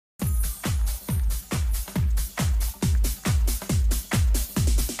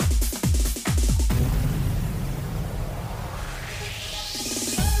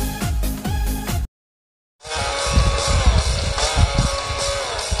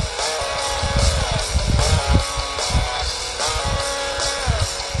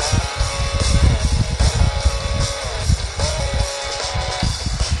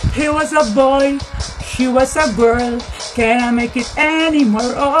was a boy, she was a girl. Can I make it any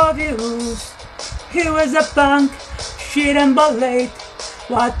more obvious? He was a punk, she didn't ballet.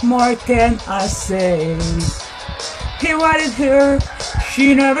 What more can I say? He wanted her,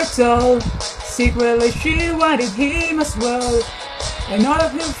 she never told. Secretly she wanted him as well. And all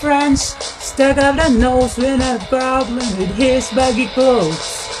of her friends stuck out their nose when a problem with his baggy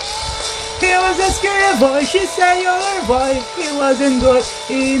clothes. He was a scary boy, she said you're boy. He wasn't good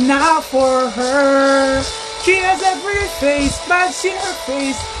enough for her. She has a pretty face, but in her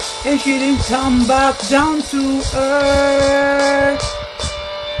face, and she didn't come back down to earth.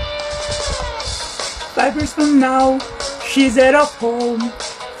 5 years from now, she's at home,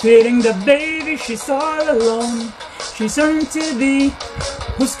 feeding the baby, she's all alone. She's on TV,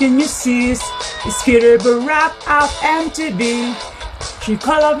 who's can you see? Sk8rboi wrap up MTV. She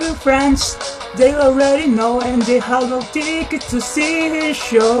called up her friends, they already know, and they have no ticket to see his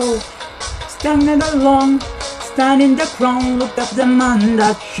show. Standing alone, stand in the crowd, looked at the man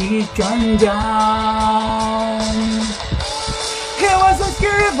that she turned down. He was a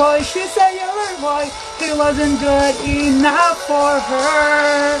scary boy, she said you're boy. He wasn't good enough for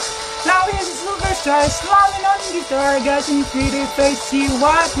her. Now he's a superstar, slamming on guitar, getting pretty face, see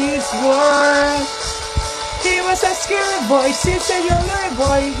what he's worth. He was a scary boy, she said you're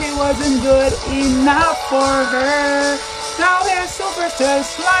boy. He wasn't good enough for her. Now he's a superstar,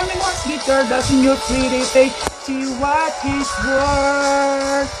 slamming on guitar, getting your pretty face, see what he's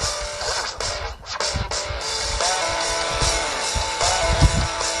worth.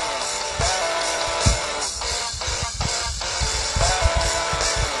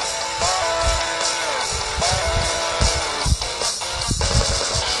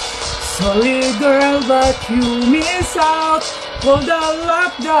 Sorry girl, but you miss out. Hold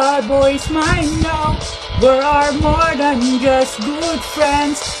up, that boy's mine now. We are more than just good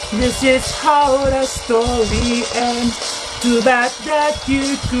friends. This is how the story ends. Too bad that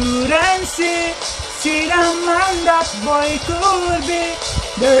you couldn't see the man that boy could be.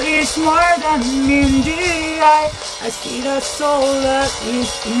 There is more than in the eye. I see the soul that is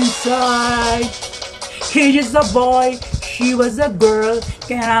inside. He's just a boy, she was a girl.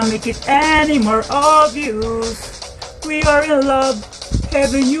 Can I make it any more obvious? We are in love,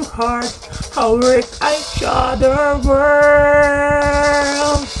 having you heart. How we're each other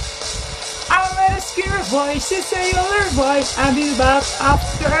world. I'm with a Sk8rboi, she say you're boy. I'll be back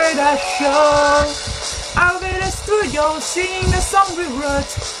after the show. I'll be in the studio singing the song we wrote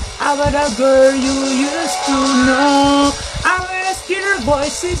about a girl you used to know. I'm with a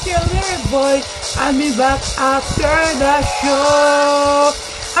Sk8rboi, she's your little boy. I'll be back after the show.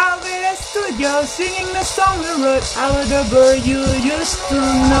 I'll be in the studio singing the song we wrote about the girl you used to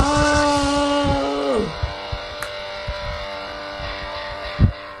know.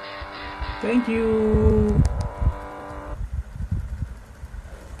 Thank you.